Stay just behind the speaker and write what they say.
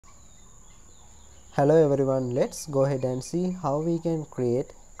Hello everyone, let's go ahead and see how we can create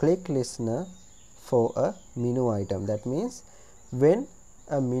click listener for a menu item. That means when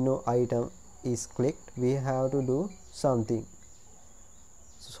a menu item is clicked, we have to do something.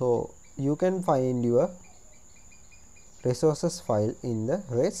 So you can find your resources file in the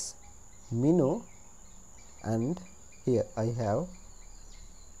res menu, and here I have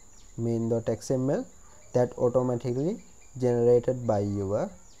main.xml that automatically generated by your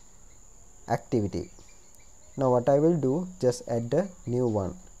activity. Now what I will do, just add a new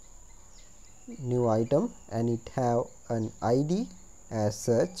item, and it have an ID as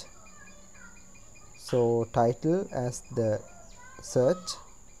search, so title as the search,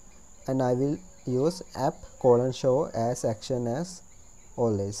 and I will use app:show as action as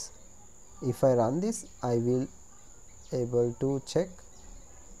always. If I run this, I will able to check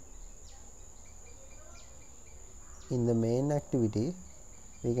in the main activity.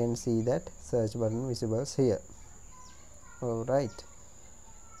 We can see that search button visible here. Alright,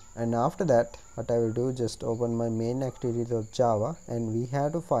 and after that what I will do, just open my main activity.java, and we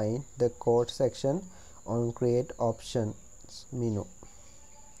have to find the code section on create options menu.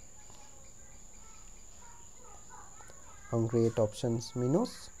 On create options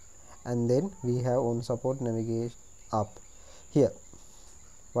menus, and then we have on support navigate up. Here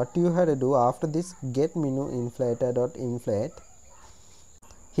what you have to do, after this get menu inflator.inflate,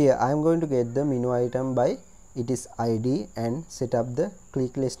 here I am going to get the menu item by its ID and set up the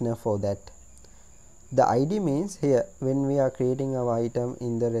click listener for that. The ID means here when we are creating our item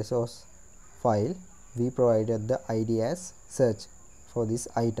in the resource file, we provided the ID as search for this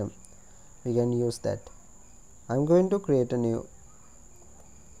item. We can use that. I am going to create a new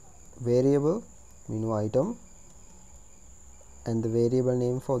variable menu item, and the variable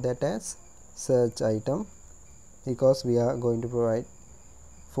name for that as search item, because we are going to provide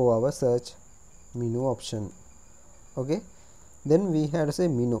for our search menu option. Okay, then we have to say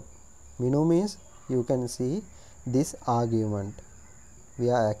menu means you can see this argument. We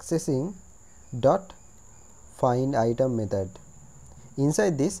are accessing dot find item method.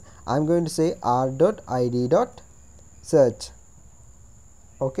 Inside this I am going to say r.id.search.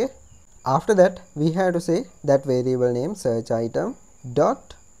 okay, after that we have to say that variable name search item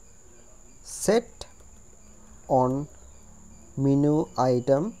dot set on menu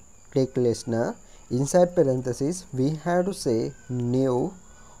item click listener. Inside parentheses we have to say new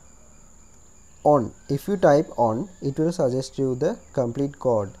on. If you type on, it will suggest you the complete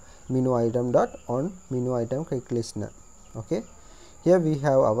code menu item dot on menu item click listener. Okay, here we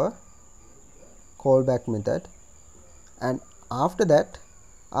have our callback method, and after that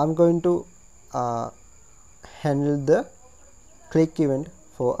I'm going to handle the click event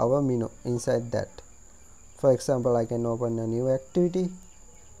for our menu inside that. For example, I can open a new activity,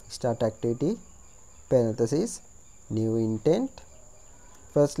 start activity, parenthesis, new intent.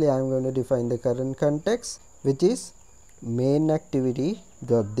 Firstly I am going to define the current context, which is main activity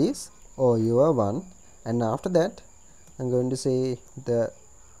dot this or your one, and after that I am going to say the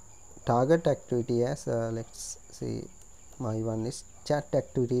target activity as let's say my one is chat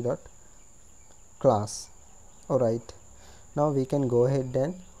activity dot class. Alright, now we can go ahead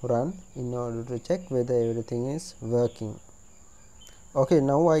and run in order to check whether everything is working. Okay,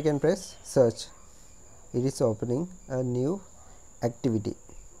 now I can press search. It is opening a new activity.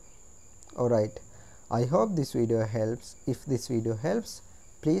 Alright, I hope this video helps. If this video helps,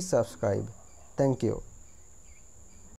 please subscribe. Thank you.